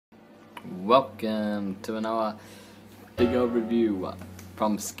Welcome to another Big Up review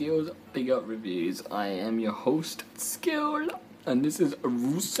from Skills Big Up Reviews. I am your host, Skill, and this is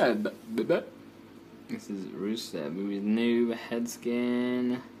Rusev, baby. This is Rusev with his new head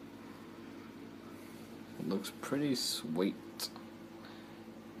scan. It looks pretty sweet.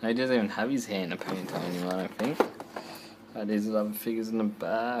 He doesn't even have his hair in a ponytail anymore, I think. These are other figures in the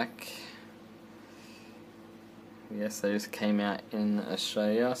back. Yes, they just came out in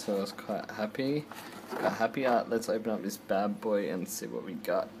Australia, so I was quite happy. Let's open up this bad boy and see what we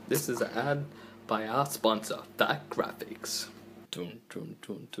got. This is an ad by our sponsor, Fat Graphics.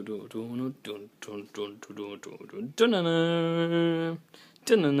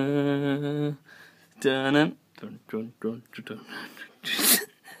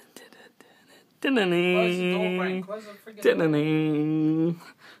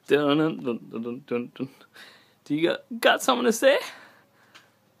 Do you got something to say?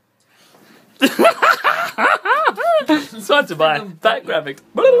 Sponsored by Fat Graphics.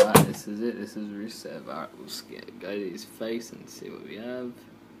 Alright, this is it. This is Rusev. Alright, we'll go to his face and see what we have.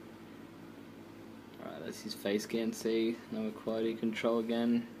 Alright, that's his face scan. See, no quality control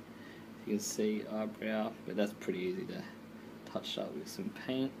again. You can see eyebrow, but that's pretty easy to touch up with some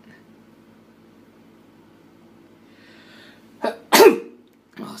paint.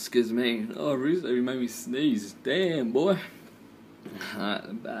 Oh, excuse me. Oh, Rusev, you made me sneeze. Damn, boy. Alright,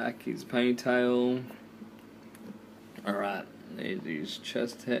 the back, his ponytail. Alright, there's his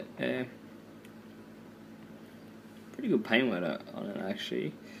chest hair. Pretty good paintwork on it,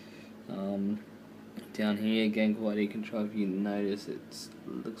 actually. Down here, again, quality control. If you notice, it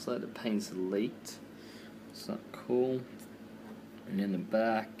looks like the paint's leaked. It's not cool. And in the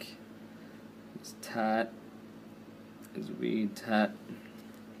back, his tat. His weird tat.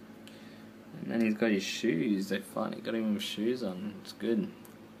 And then he's got his shoes. They finally got him with shoes on. It's good.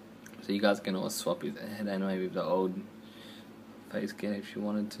 So you guys can all swap his head anyway with the old face scan if you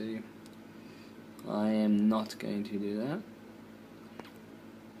wanted to. I am not going to do that.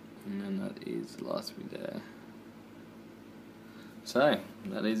 And then that is the last video. So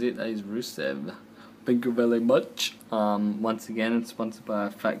that is it. That is Rusev. Thank you very much. Once again, it's sponsored by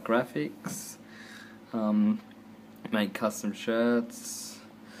Fat Graphics. Make custom shirts,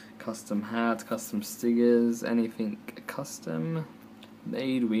 custom hats, custom stickers, anything custom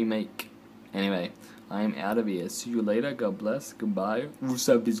made we make. Anyway, I am out of here. See you later. God bless. Goodbye.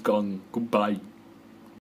 Rusev is gone. Goodbye.